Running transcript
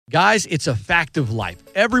Guys, it's a fact of life.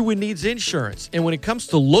 Everyone needs insurance. And when it comes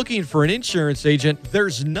to looking for an insurance agent,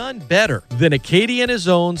 there's none better than Acadiana's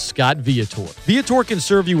own Scott Viator. Viator can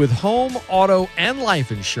serve you with home, auto, and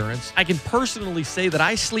life insurance. I can personally say that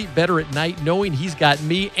I sleep better at night knowing he's got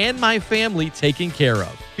me and my family taken care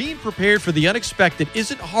of. Being prepared for the unexpected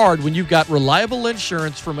isn't hard when you've got reliable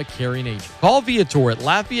insurance from a caring agent. Call Viator at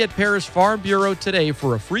Lafayette Parish Farm Bureau today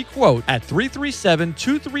for a free quote at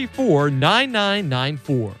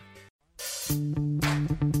 337-234-9994.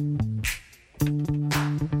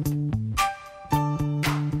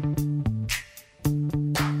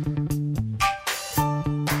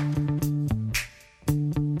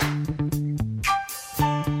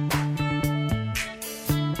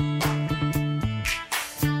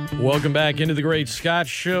 Welcome back into the Great Scott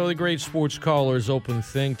Show, the Great Sports Callers Open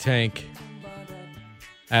Think Tank.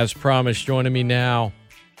 As promised, joining me now,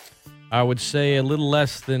 I would say a little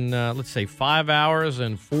less than, 5 hours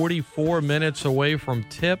and 44 minutes away from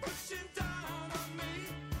tip.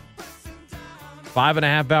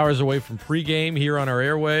 5.5 hours away from pregame here on our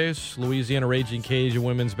airwaves. Louisiana Ragin Cajun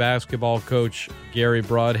women's basketball coach Garry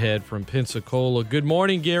Brodhead from Pensacola. Good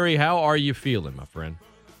morning, Gary. How are you feeling, my friend?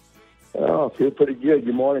 Oh, I feel pretty good.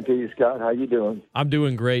 Good morning to you, Scott. How you doing? I'm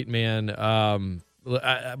doing great, man.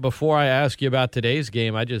 Before I ask you about today's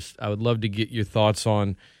game, I would love to get your thoughts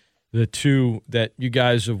on the two that you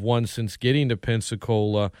guys have won since getting to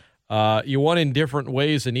Pensacola. You won in different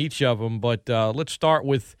ways in each of them, but let's start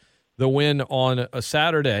with the win on a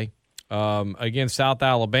Saturday against South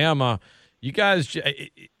Alabama. You guys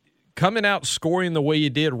coming out scoring the way you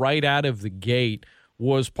did right out of the gate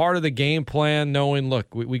was part of the game plan, knowing,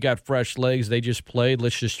 look, we got fresh legs. They just played.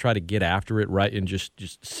 Let's just try to get after it, right, and just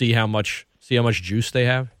see how much juice they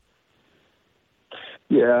have?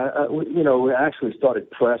 Yeah, we actually started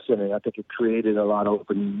pressing, and I think it created a lot of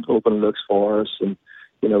open looks for us. And,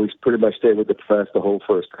 we pretty much stayed with the press the whole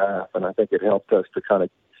first half, and I think it helped us to kind of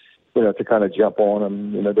jump on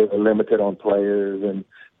them. They were limited on players, and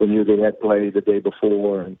we knew they had played the day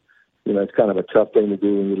before. And, it's kind of a tough thing to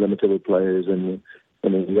do when you're limited with players, and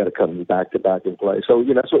then you got to come back to back and play. So,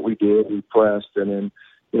 that's what we did. We pressed, and then,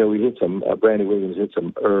 we hit some, Brandon Williams hit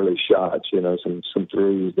some early shots, some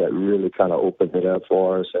threes that really kind of opened it up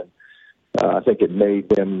for us. And I think it made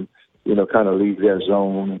them, kind of leave their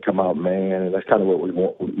zone and come out man. And that's kind of what we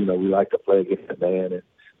want. We like to play against the man. And,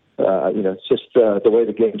 it's just the way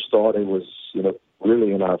the game started was,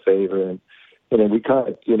 really in our favor. And then we kind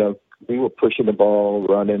of, we were pushing the ball,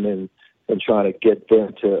 running and trying to get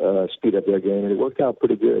them to speed up their game. And it worked out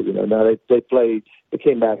pretty good. Now they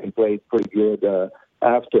came back and played pretty good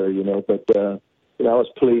after, but I was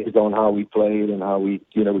pleased on how we played and how we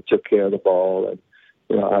took care of the ball. And,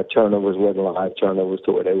 our turnovers wasn't live turnovers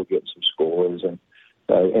to where they were getting some scores. And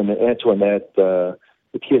Antoinette, the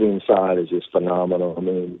kid inside is just phenomenal. I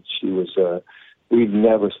mean, she was, we've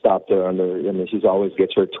never stopped her under, she's always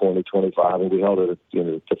gets her 20, 25, and we held her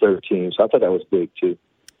to 13. So I thought that was big too.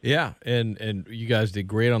 Yeah, and you guys did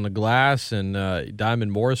great on the glass, and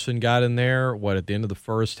Diamond Morrison got in there, at the end of the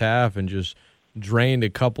first half and just drained a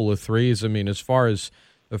couple of threes. I mean, as far as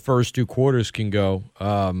the first two quarters can go,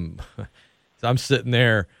 I'm sitting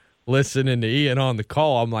there listening to Ian on the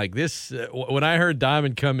call. I'm like, when I heard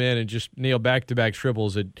Diamond come in and just nail back-to-back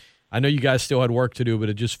triples, I know you guys still had work to do, but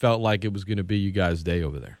it just felt like it was going to be you guys' day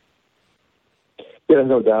over there. Yeah,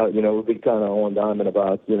 no doubt. We've been kind of on Diamond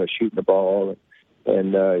about, shooting the ball,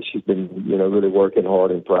 and she's been, really working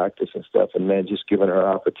hard in practice and stuff, and then just giving her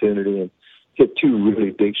opportunity and hit two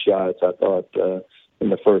really big shots, I thought,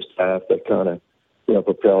 in the first half that kind of,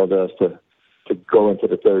 propelled us to go into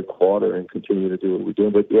the third quarter and continue to do what we're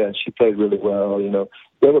doing. But, yeah, she played really well.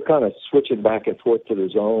 They were kind of switching back and forth to the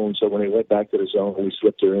zone, so when they went back to the zone, we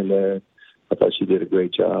slipped her in there. I thought she did a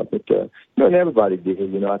great job. But, and everybody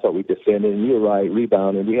did. I thought we defended, and you're right,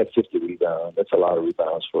 rebounding. We had 50 rebounds. That's a lot of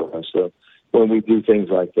rebounds for us. So when we do things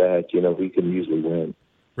like that, we can usually win.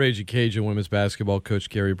 Ragin Cajun women's basketball coach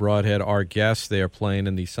Garry Brodhead, our guest. They are playing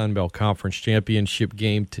in the Sun Belt Conference Championship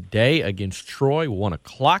game today against Troy, 1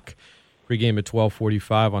 o'clock. Pregame at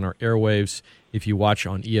 12:45 on our airwaves. If you watch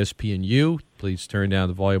on ESPNU, please turn down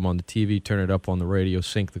the volume on the TV, turn it up on the radio,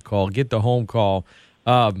 sync the call, get the home call.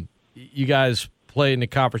 You guys played in the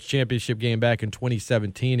conference championship game back in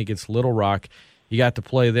 2017 against Little Rock. You got to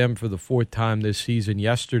play them for the fourth time this season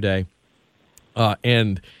yesterday.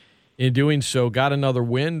 And in doing so, got another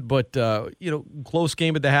win. But, close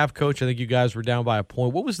game at the half, Coach. I think you guys were down by a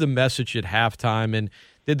point. What was the message at halftime? And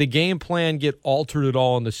did the game plan get altered at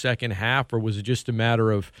all in the second half, or was it just a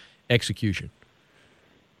matter of execution?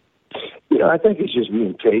 Yeah, I think it's just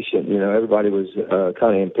being patient. Everybody was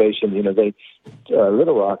kind of impatient.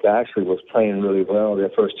 Little Rock actually was playing really well their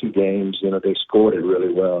first two games. They scored it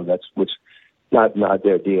really well. That's not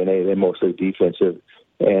their DNA. They're mostly defensive,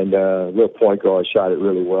 and their point guard shot it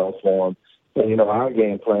really well for them. And our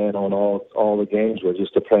game plan on all the games was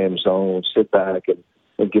just to play them zone, sit back,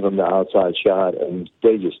 and give them the outside shot, and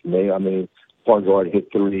they just made. I mean, point guard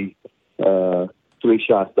hit three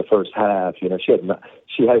shots the first half.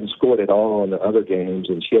 She hadn't scored at all in the other games,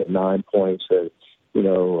 and she had 9 points or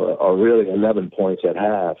really 11 points at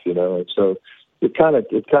half. And so it kind of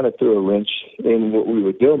threw a wrench in what we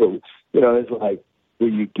were doing. But it's like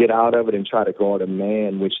when you get out of it and try to guard a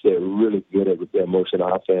man, which they're really good at with their motion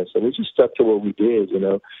offense. So we just stuck to what we did.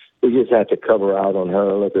 We just had to cover out on her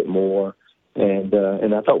a little bit more, and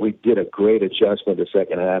I thought we did a great adjustment the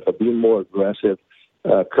second half of being more aggressive.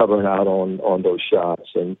 Covering out on those shots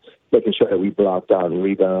and making sure that we blocked out and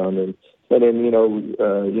rebound, and then we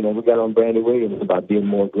got on Brandy Williams about being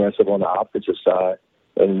more aggressive on the offensive side,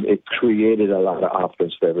 and it created a lot of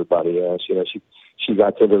offense for everybody else. She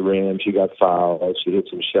got to the rim, she got fouled, she hit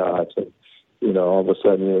some shots, and all of a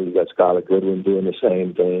sudden you got Skylar Goodwin doing the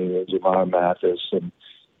same thing, and Jamar Mathis, and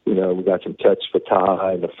we got some touch for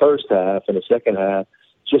Ty in the first half. In the second half,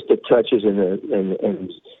 just the touches and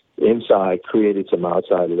inside created some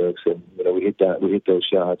outside looks, and we hit those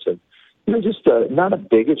shots, and just not a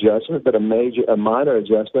big adjustment, but a minor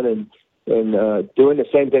adjustment, and doing the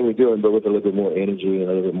same thing we're doing, but with a little bit more energy and a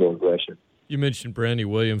little bit more aggression. You mentioned Brandy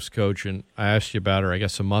Williams, Coach, and I asked you about her, I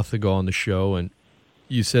guess, a month ago on the show, and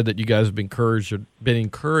you said that you guys have been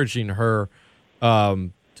encouraging her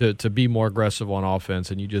to be more aggressive on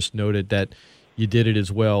offense, and you just noted that you did it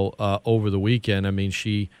as well over the weekend. I mean,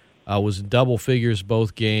 she was double figures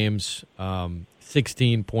both games,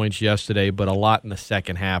 16 points yesterday, but a lot in the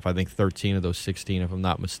second half. I think 13 of those 16, if I'm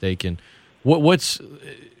not mistaken. What's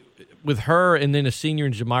with her and then a senior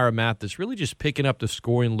in Jamira Mathis really just picking up the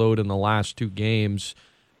scoring load in the last two games?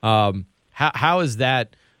 How has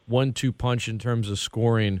that 1-2 punch in terms of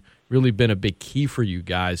scoring really been a big key for you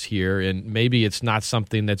guys here? And maybe it's not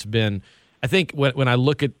something that's been – I think when I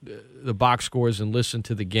look at the box scores and listen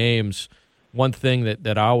to the games – one thing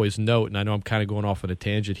that I always note, and I know I'm kind of going off on a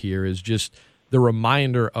tangent here, is just the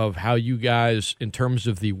reminder of how you guys, in terms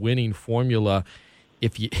of the winning formula,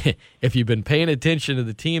 if you've been paying attention to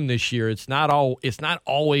the team this year, it's not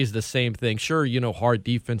always the same thing. Sure, hard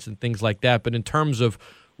defense and things like that, but in terms of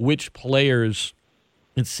which players,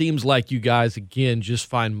 it seems like you guys again just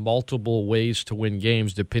find multiple ways to win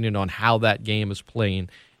games depending on how that game is playing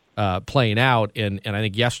out. And I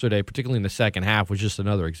think yesterday, particularly in the second half, was just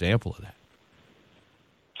another example of that.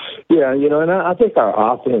 Yeah, and I think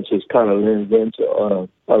our offense is kind of leaned into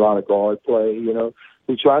a lot of guard play.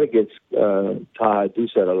 We try to get Ty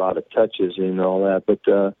Doucette a lot of touches and all that, but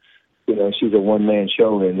she's a one-man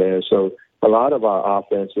show in there. So a lot of our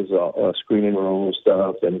offense is screening roll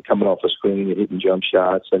stuff and coming off a screen and hitting jump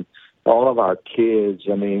shots. And all of our kids,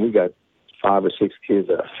 I mean, we got 5 or 6 kids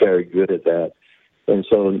that are very good at that. And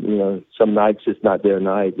so, some nights it's not their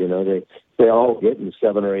night. They all getting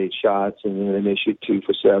 7 or 8 shots, and then they shoot 2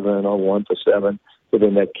 for 7 or 1 for 7. But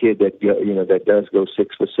then that kid that does go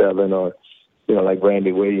 6 for 7, or like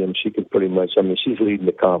Brandy Williams, she can pretty much. I mean, she's leading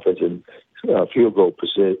the conference in field goal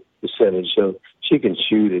percentage, so she can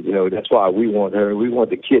shoot it. That's why we want her. We want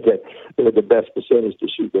the kid that had the best percentage to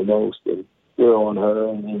shoot the most, and we're on her.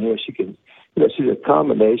 And she can. She's a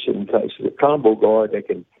combination. She's a combo guard that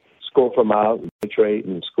can score from out and penetrate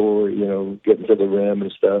and score, getting to the rim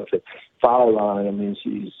and stuff. And foul line, I mean,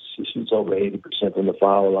 she shoots over 80% from the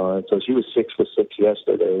foul line. So she was 6 for 6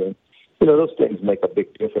 yesterday. And, those things make a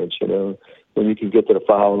big difference, when you can get to the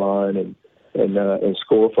foul line and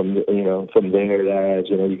score from there.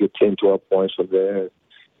 That you get 10, 12 points from there.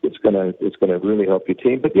 It's gonna really help your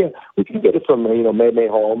team. But yeah, we can get it from May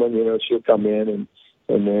Hallman. She'll come in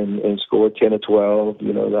and score 10 or 12.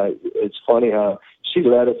 It's funny how she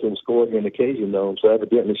led us in scoring in the Cajun Dome, so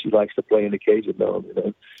evidently she likes to play in the Cajun Dome.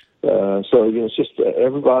 So it's just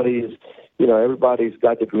everybody's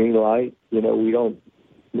got the green light. We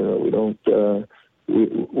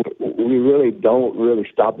really don't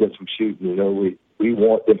stop them from shooting. We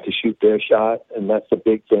want them to shoot their shot, and that's the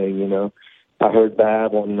big thing. I heard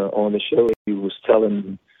Bab on the show. He was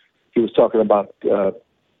talking about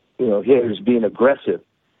hitters being aggressive,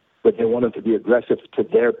 but they want them to be aggressive to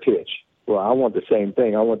their pitch. Well, I want the same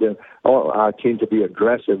thing. I want our team to be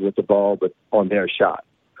aggressive with the ball, but on their shot.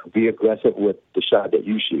 Be aggressive with the shot that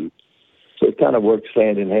you shoot. So it kind of works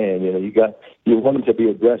hand in hand. You want them to be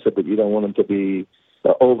aggressive, but you don't want them to be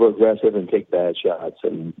over-aggressive and take bad shots,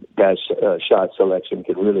 and bad shot selection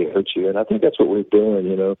can really hurt you. And I think that's what we're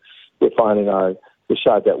doing. We're finding the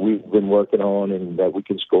shot that we've been working on and that we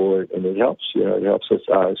can score, and it helps. It helps us.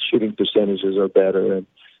 Our shooting percentages are better, and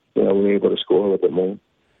we're able to score a little bit more.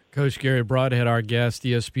 Coach Garry Brodhead, our guest,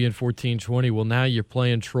 ESPN 1420. Well, now you're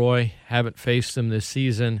playing Troy. Haven't faced them this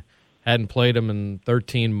season. Hadn't played them in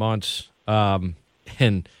 13 months, and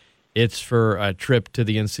it's for a trip to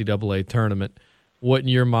the NCAA tournament. What, in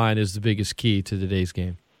your mind, is the biggest key to today's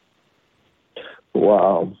game?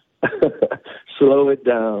 Wow. Slow it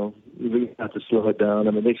down. We have to slow it down.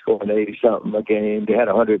 I mean, they scored 80-something a game. They had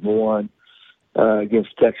 101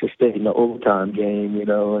 against Texas State in the overtime game,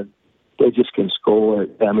 and they just can score.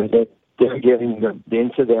 I mean, they're getting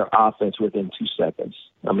into their offense within 2 seconds.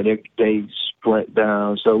 I mean, they sprint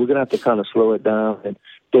down. So we're going to have to kind of slow it down. And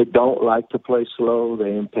they don't like to play slow. They're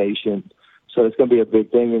impatient. So it's going to be a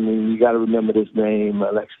big thing. I mean, you got to remember this name,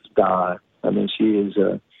 Alexis Dye. I mean, she is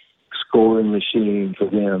a scoring machine for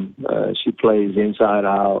them. She plays inside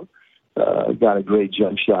out. Got a great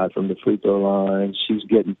jump shot from the free throw line. She's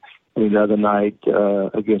getting, the other night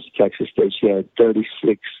against Texas State, she had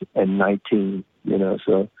 36 and 19,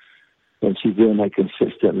 so, and she's doing that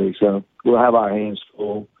consistently. So we'll have our hands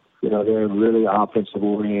full. They're really offensive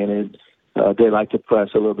oriented. They like to press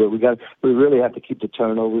a little bit. We really have to keep the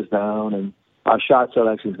turnovers down, and our shot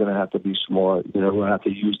selection is going to have to be smart. We'll have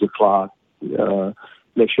to use the clock,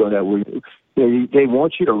 make sure that they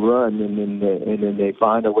want you to run, and then they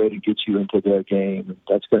find a way to get you into their game.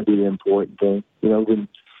 That's going to be the important thing.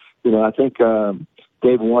 I think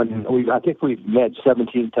they've won. I think we've met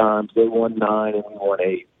 17 times. They won 9, and we won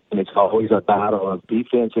 8. And it's always a battle of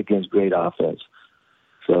defense against great offense.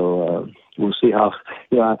 So we'll see how.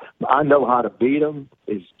 I know how to beat them.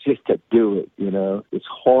 It's just to do it. It's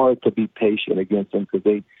hard to be patient against them because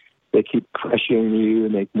they keep pressuring you,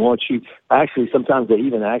 and they want you. Actually, sometimes they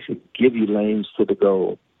even actually give you lanes to the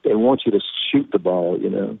goal. They want you to shoot the ball,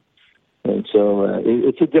 And so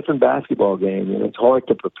it's a different basketball game. It's hard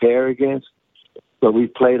to prepare against, but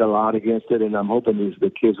we've played a lot against it, and I'm hoping the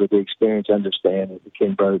kids with the experience understand it. The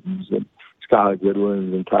Ken Burtons and Skylar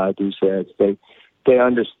Goodwins and Ty Doucette, they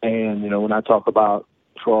understand. When I talk about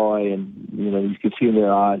Troy, and you can see in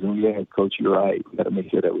their eyes, and Coach, you're right. We got to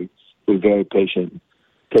make sure that we're very patient,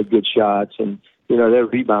 take good shots, and they're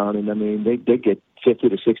rebounding. I mean, they get 50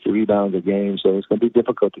 to 60 rebounds a game, so it's going to be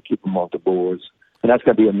difficult to keep them off the boards, and that's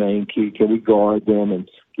going to be a main key. Can we guard them and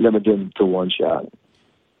limit them to one shot?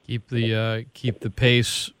 Keep the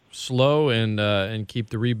pace slow and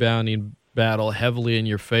keep the rebounding battle heavily in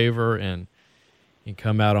your favor and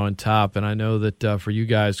come out on top. And I know that for you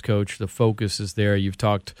guys, Coach, the focus is there. You've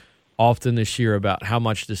talked often this year about how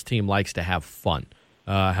much this team likes to have fun,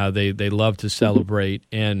 how they love to celebrate.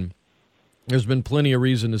 And there's been plenty of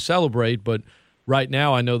reason to celebrate, but right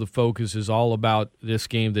now I know the focus is all about this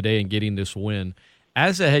game today and getting this win.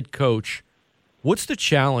 As a head coach, what's the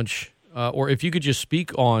challenge, or if you could just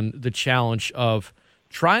speak on the challenge of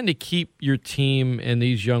trying to keep your team and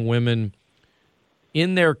these young women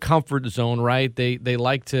in their comfort zone, right? They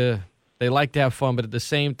like to have fun, but at the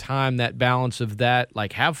same time, that balance of that,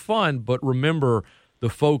 like, have fun, but remember the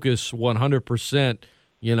focus 100%.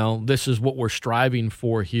 This is what we're striving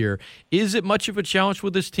for here. Is it much of a challenge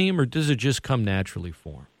with this team, or does it just come naturally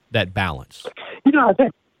for them, that balance?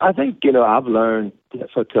 I think I've learned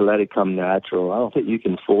to let it come natural. I don't think you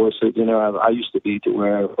can force it. I used to be to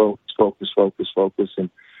where focus, and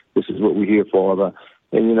this is what we're here for.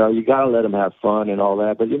 And, you got to let them have fun and all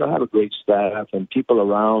that. But, I have a great staff and people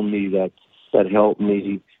around me that help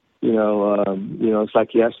me. It's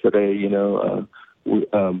like yesterday,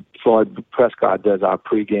 Floyd Prescott does our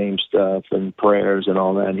pregame stuff and prayers and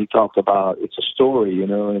all that. And he talked about it's a story,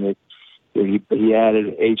 and he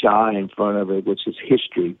added HI in front of it, which is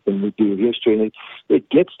history. And we do history, and it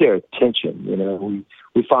gets their attention.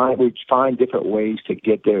 We find different ways to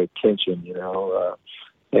get their attention,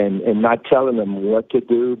 and not telling them what to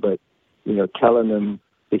do, but, telling them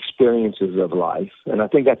experiences of life. And I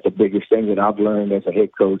think that's the biggest thing that I've learned as a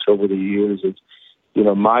head coach over the years is,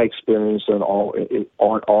 my experience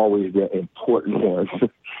aren't always the important ones.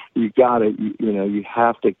 You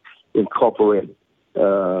have to incorporate,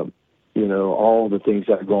 all the things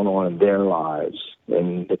that are going on in their lives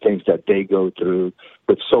and the things that they go through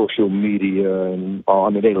with social media and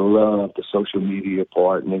they love the social media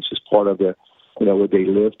part, and it's just part of their what they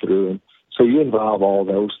live through. And so you involve all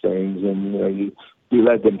those things, and you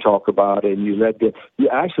let them talk about it, and you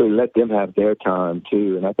actually let them have their time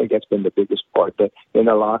too. And I think that's been the biggest part, that in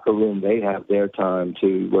the locker room they have their time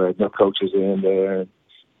too, where the coaches are in there,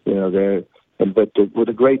 and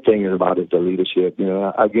the great thing about it is the leadership.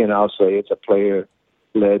 Again, I'll say it's a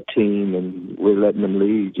player-led team, and we're letting them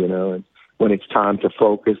lead. And when it's time to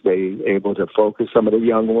focus, they're able to focus. Some of the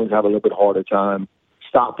young ones have a little bit harder time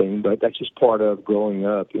stopping, but that's just part of growing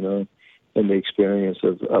up. And the experience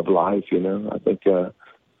of life. I think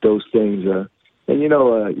those things.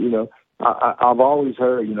 I've always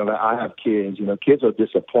heard. That I have kids. Kids will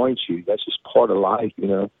disappoint you. That's just part of life.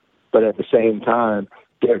 But at the same time,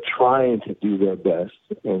 they're trying to do their best,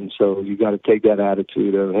 and so you got to take that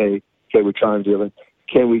attitude of, hey, okay, we're trying to do it.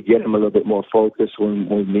 Can we get them a little bit more focused when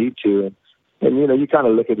we need to? And you kind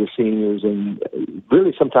of look at the seniors, and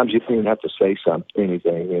really sometimes you don't even have to say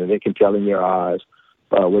anything. They can tell in your eyes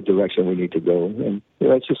what direction we need to go. And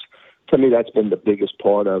it's just, to me, that's been the biggest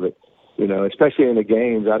part of it. Especially in the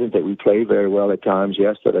games, I didn't think we played very well at times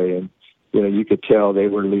yesterday, and you could tell they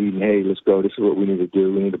were leading, hey, let's go, this is what we need to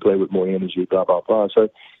do, we need to play with more energy, blah, blah, blah. So,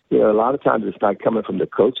 a lot of times it's not coming from the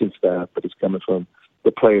coaching staff, but it's coming from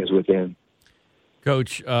the players within.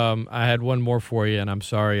 Coach, I had one more for you, and I'm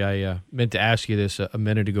sorry, I meant to ask you this a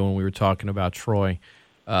minute ago when we were talking about Troy.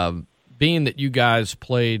 Being that you guys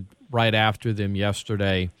played right after them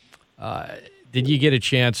yesterday, did you get a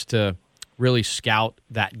chance to really scout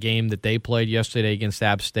that game that they played yesterday against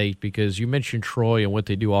App State? Because you mentioned Troy and what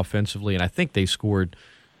they do offensively, and I think they scored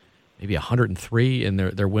maybe 103 in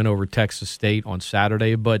their win over Texas State on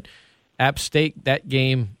Saturday. But App State, that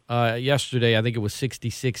game yesterday, I think it was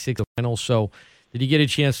 66-6 final. So did you get a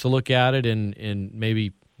chance to look at it and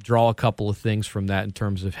maybe draw a couple of things from that in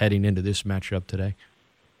terms of heading into this matchup today?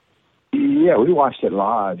 Yeah, we watched it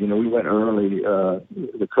live. We went early.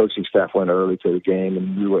 The coaching staff went early to the game,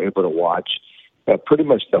 and we were able to watch pretty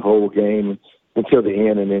much the whole game until the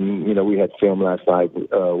end. And then, we had film last night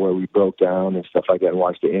where we broke down and stuff like that and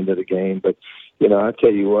watched the end of the game. But, I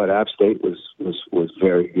tell you what, App State was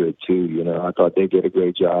very good, too. I thought they did a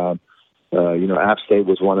great job. App State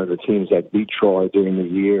was one of the teams that beat Troy during the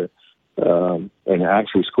year and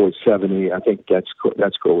actually scored 70. I think that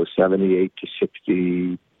score was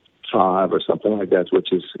 78-65 or something like that,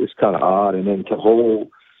 which is kind of odd. And then to hold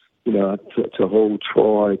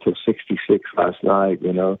Troy to 66 last night,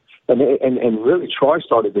 and really Troy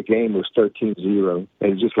started the game was 13-0, and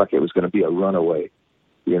it's just like it was going to be a runaway.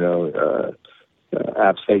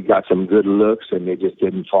 App State got some good looks, and they just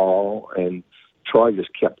didn't fall, and Troy just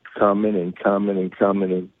kept coming and coming and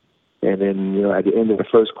coming, and then at the end of the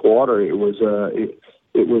first quarter, it was a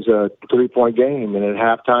 3-point game, and at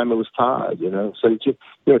halftime it was tied. So it's just,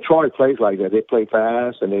 Troy plays like that. They play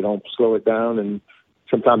fast and they don't slow it down, and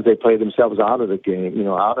sometimes they play themselves out of the game,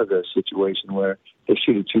 out of the situation where they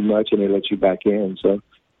shoot it too much and they let you back in. So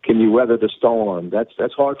can you weather the storm?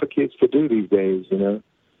 That's hard for kids to do these days,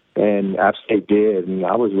 And App State did, and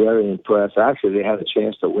I was very impressed. Actually, they had a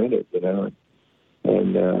chance to win it,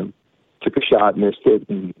 and took a shot, missed it,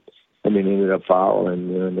 and ended up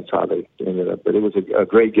fouling, and that's how they ended up. But it was a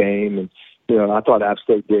great game, and I thought App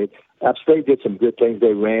State did some good things.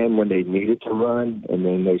 They ran when they needed to run, and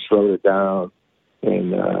then they slowed it down.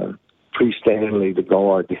 And Pre Stanley, the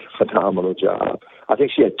guard, did a phenomenal job. I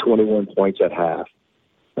think she had 21 points at half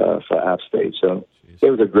for App State. So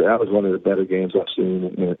that was one of the better games I've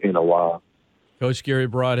seen in a while. Coach Garry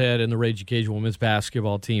Brodhead and the Ragin Cajun women's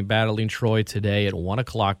basketball team battling Troy today at 1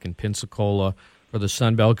 o'clock in Pensacola for the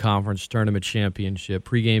Sun Belt Conference Tournament Championship.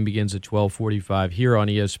 Pregame begins at 12:45 here on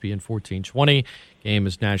ESPN 1420. Game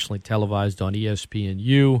is nationally televised on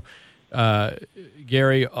ESPNU.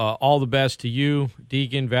 Gary, all the best to you,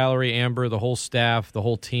 Deacon, Valerie, Amber, the whole staff, the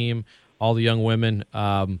whole team, all the young women.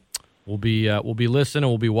 We'll be listening,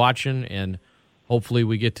 we'll be watching, and hopefully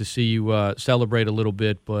we get to see you celebrate a little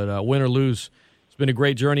bit. But win or lose, it's been a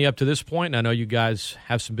great journey up to this point, and I know you guys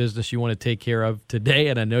have some business you want to take care of today,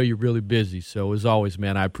 and I know you're really busy. So as always,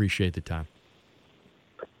 man, I appreciate the time.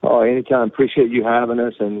 Oh, anytime. Appreciate you having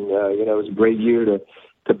us, and it was a great year to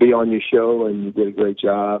be on your show, and you did a great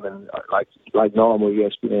job. And like normal,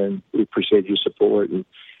 ESPN, we appreciate your support, and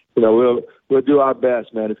we'll do our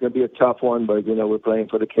best, man. It's going to be a tough one, but we're playing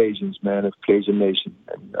for the Cajuns, man. It's Cajun Nation,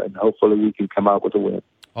 and hopefully we can come out with a win.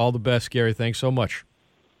 All the best, Gary. Thanks so much.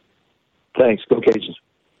 Thanks. Go Cajuns.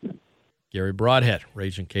 Garry Brodhead,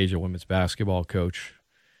 Ragin Cajun women's basketball coach.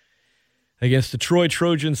 Against the Troy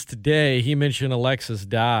Trojans today, he mentioned Alexis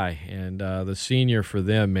Dye, and the senior for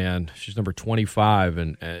them, man, she's number 25,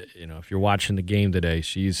 and if you're watching the game today,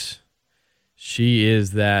 she is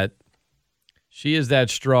that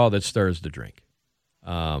straw that stirs the drink. She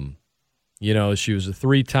was a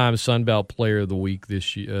 3-time Sun Belt Player of the Week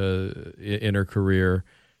this year, in her career.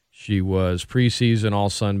 She was preseason All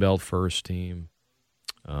Sun Belt first team.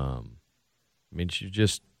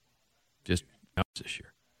 just this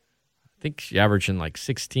year. I think she's averaging like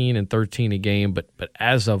 16 and 13 a game, but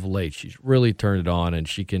as of late, she's really turned it on, and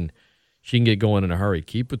she can get going in a hurry.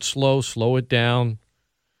 Keep it slow it down.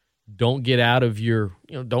 Don't get out of your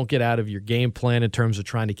game plan in terms of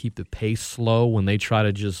trying to keep the pace slow when they try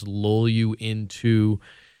to just lull you into,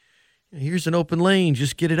 here's an open lane,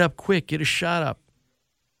 just get it up quick, get a shot up.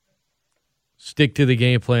 Stick to the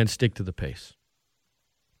game plan, stick to the pace.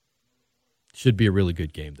 Should be a really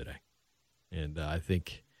good game today. And I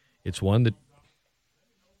think it's one that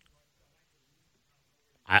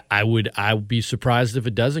I would be surprised if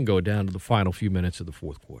it doesn't go down to the final few minutes of the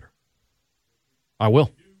fourth quarter. I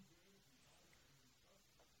will.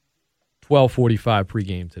 12:45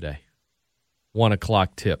 pregame today. 1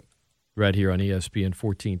 o'clock tip right here on ESPN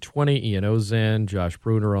 1420. Ian Ozan, Josh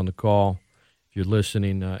Bruner on the call. If you're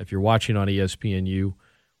listening, if you're watching on ESPNU,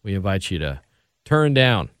 we invite you to turn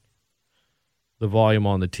down the volume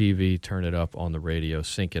on the TV, turn it up on the radio,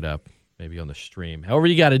 sync it up, maybe on the stream. However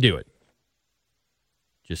you got to do it.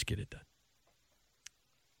 Just get it done.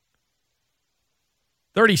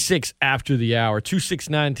 36 after the hour,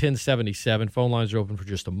 269-1077. Phone lines are open for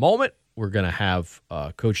just a moment. We're going to have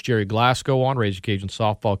Coach Jerry Glasgow on, Ragin Cajun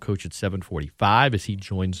softball coach at 7:45 as he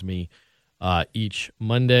joins me each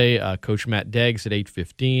Monday. Coach Matt Deggs at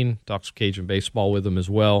 8:15. Talks Cajun baseball with him as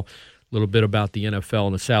well. A little bit about the NFL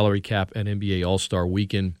and the salary cap and NBA All-Star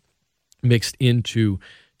Weekend mixed into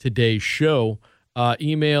today's show.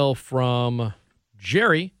 Email from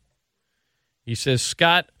Jerry. He says,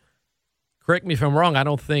 Scott, correct me if I'm wrong, I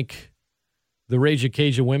don't think the Ragin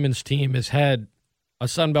Cajun women's team has had a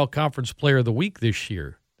Sun Belt Conference Player of the Week this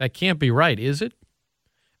year. That can't be right, is it?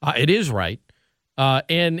 It is right.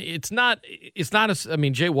 And it's not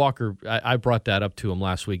Jay Walker, I brought that up to him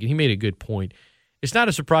last week, and he made a good point. It's not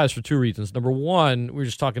a surprise for two reasons. Number one, we were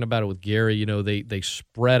just talking about it with Gary. They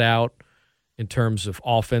spread out in terms of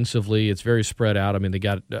offensively. It's very spread out. I mean, they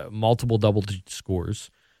got multiple double-digit scores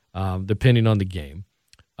depending on the game.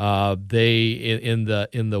 They in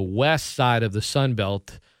the west side of the Sun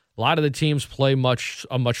Belt, a lot of the teams play a much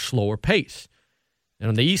slower pace. And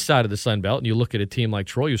on the east side of the Sun Belt, and you look at a team like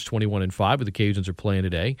Troy, who's 21-5, who the Cajuns are playing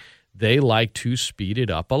today, they like to speed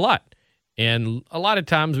it up a lot. And a lot of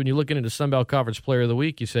times when you're looking at the Sun Belt Conference Player of the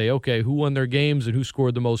Week, you say, okay, who won their games and who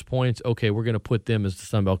scored the most points? Okay, we're going to put them as the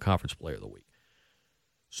Sun Belt Conference Player of the Week.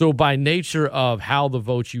 So by nature of how the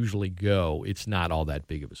votes usually go, it's not all that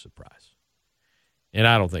big of a surprise. And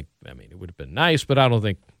it would have been nice, but I don't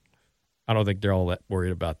think they're all that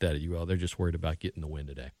worried about that at UL. They're just worried about getting the win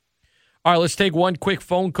today. All right, let's take one quick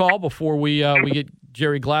phone call before we get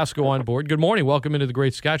Jerry Glasgow on board. Good morning. Welcome into the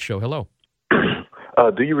Great Scott Show. Hello.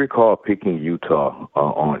 Do you recall picking Utah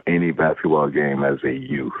on any basketball game as a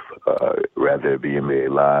youth, whether it be NBA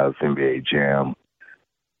Live, NBA Jam?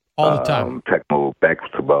 All the time. Tecmo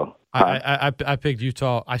basketball. I picked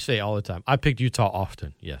Utah. I say all the time. I picked Utah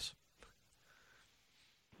often, yes.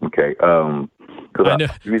 Okay. I know.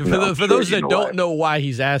 For those that don't know why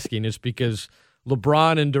he's asking, it's because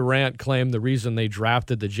LeBron and Durant claim the reason they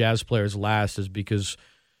drafted the Jazz players last is because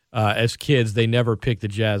as kids they never picked the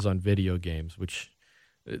Jazz on video games, which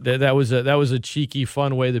that was a cheeky,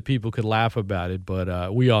 fun way that people could laugh about it.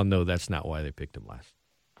 But we all know that's not why they picked him last.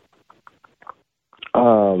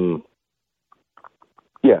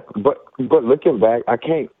 Yeah, but looking back, I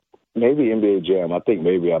can't. Maybe NBA Jam. I think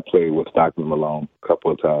maybe I played with Stockton Malone a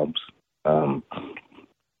couple of times.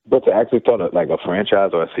 But to actually start like a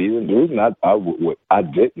franchise or a season, the reason I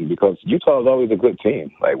didn't because Utah is always a good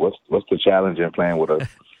team. Like, what's the challenge in playing with a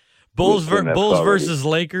Bulls versus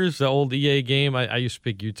Lakers, the old EA game? I used to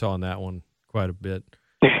pick Utah on that one quite a bit.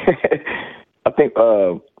 I think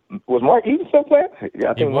was Mark Eaton still playing?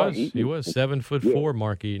 Yeah, I think he was 7'4",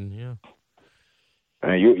 Mark Eaton. Yeah.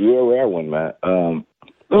 And you're a rare one, man.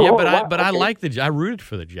 I like I rooted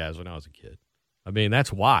for the Jazz when I was a kid. I mean,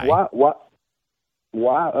 that's why.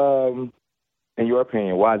 Why? In your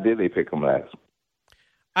opinion, why did they pick him last?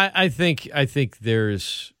 I think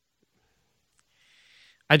there's.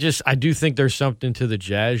 I do think there's something to the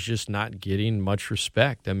Jazz just not getting much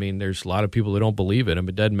respect. I mean, there's a lot of people that don't believe it. I mean,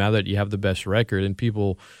 it doesn't matter that you have the best record, and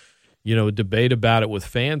people, debate about it with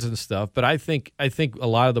fans and stuff. But I think a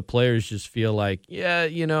lot of the players just feel like,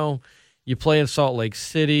 you play in Salt Lake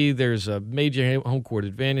City. There's a major home court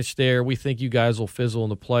advantage there. We think you guys will fizzle in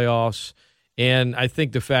the playoffs. And I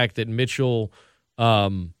think the fact that Mitchell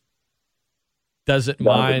doesn't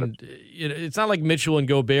mind. It's not like Mitchell and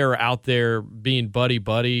Gobert are out there being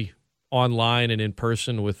buddy-buddy online and in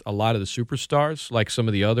person with a lot of the superstars, like some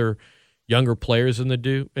of the other younger players in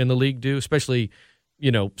the league do, especially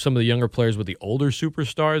some of the younger players with the older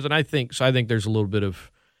superstars. And I think there's a little bit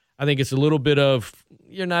of I think it's a little bit of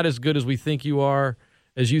you're not as good as we think you are,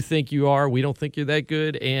 as you think you are. We don't think you're that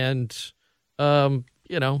good, and you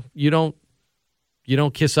don't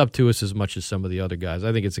kiss up to us as much as some of the other guys.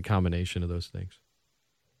 I think it's a combination of those things.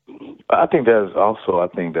 I think there's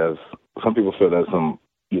some people feel there's some,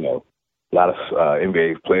 a lot of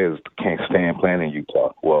NBA players can't stand playing in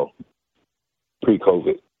Utah. Well,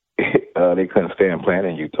 pre-COVID, they couldn't stand playing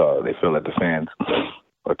in Utah. They feel that the fans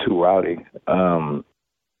are too rowdy.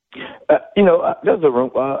 There's a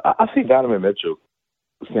room. I see Donovan Mitchell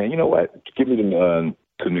saying, you know what, give me to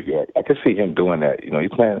New York. I can see him doing that. He's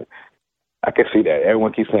playing. I can see that.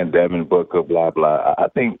 Everyone keeps saying Devin Booker, blah, blah. I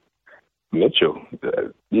think Mitchell,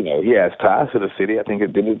 he has ties to the city. I think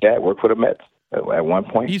did his dad work for the Mets at one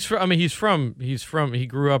point? He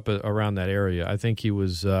grew up around that area. I think he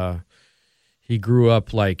was, he grew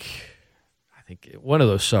up one of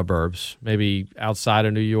those suburbs, maybe outside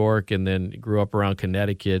of New York, and then grew up around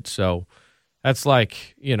Connecticut. So that's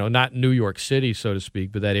not New York City, so to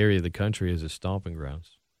speak, but that area of the country is his stomping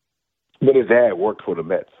grounds. But his dad worked for the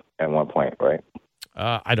Mets at one point, right?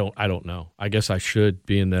 I don't know. I guess I should,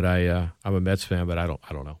 being that I'm a Mets fan, but I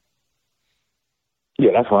don't know.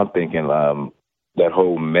 Yeah, that's what I'm thinking. That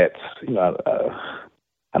whole Mets,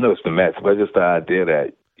 I know it's the Mets, but just the idea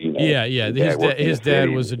that his dad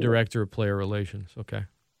was a director of player relations. Okay,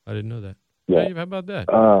 I didn't know that. Yeah, how about that?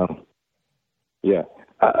 Yeah.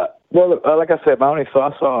 Like I said, I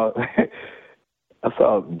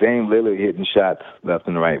saw Dame Lillard hitting shots left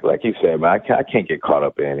and right. Like you said, man, I can't get caught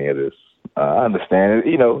up in any of this. I understand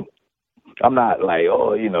it. I'm not like,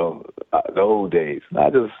 the old days. I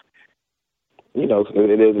just, it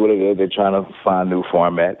is what it is. They're trying to find new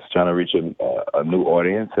formats, trying to reach a new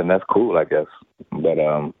audience, and that's cool, I guess. But,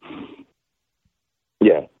 I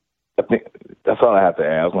think that's all I have to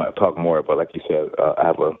add. I was going to talk more, but like you said,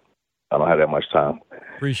 I don't have that much time.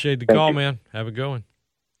 Appreciate the call, man. Have a good one.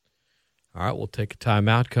 All right, we'll take a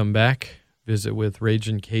timeout, come back, visit with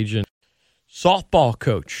Ragin Cajun softball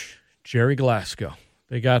coach Jerry Glasgow.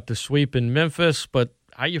 They got the sweep in Memphis, but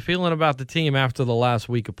how you feeling about the team after the last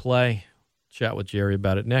week of play? Chat with Jerry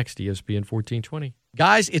about it next, ESPN 1420.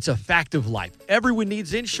 Guys, it's a fact of life. Everyone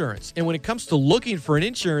needs insurance. And when it comes to looking for an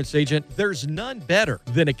insurance agent, there's none better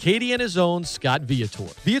than Acadiana's own Scott Viator.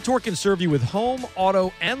 Viator can serve you with home,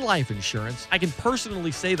 auto, and life insurance. I can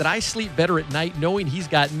personally say that I sleep better at night knowing he's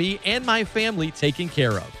got me and my family taken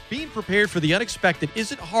care of. Being prepared for the unexpected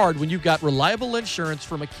isn't hard when you've got reliable insurance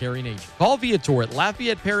from a caring agent. Call Viator at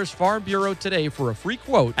Lafayette Parish Farm Bureau today for a free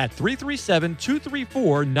quote at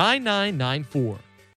 337-234-9994.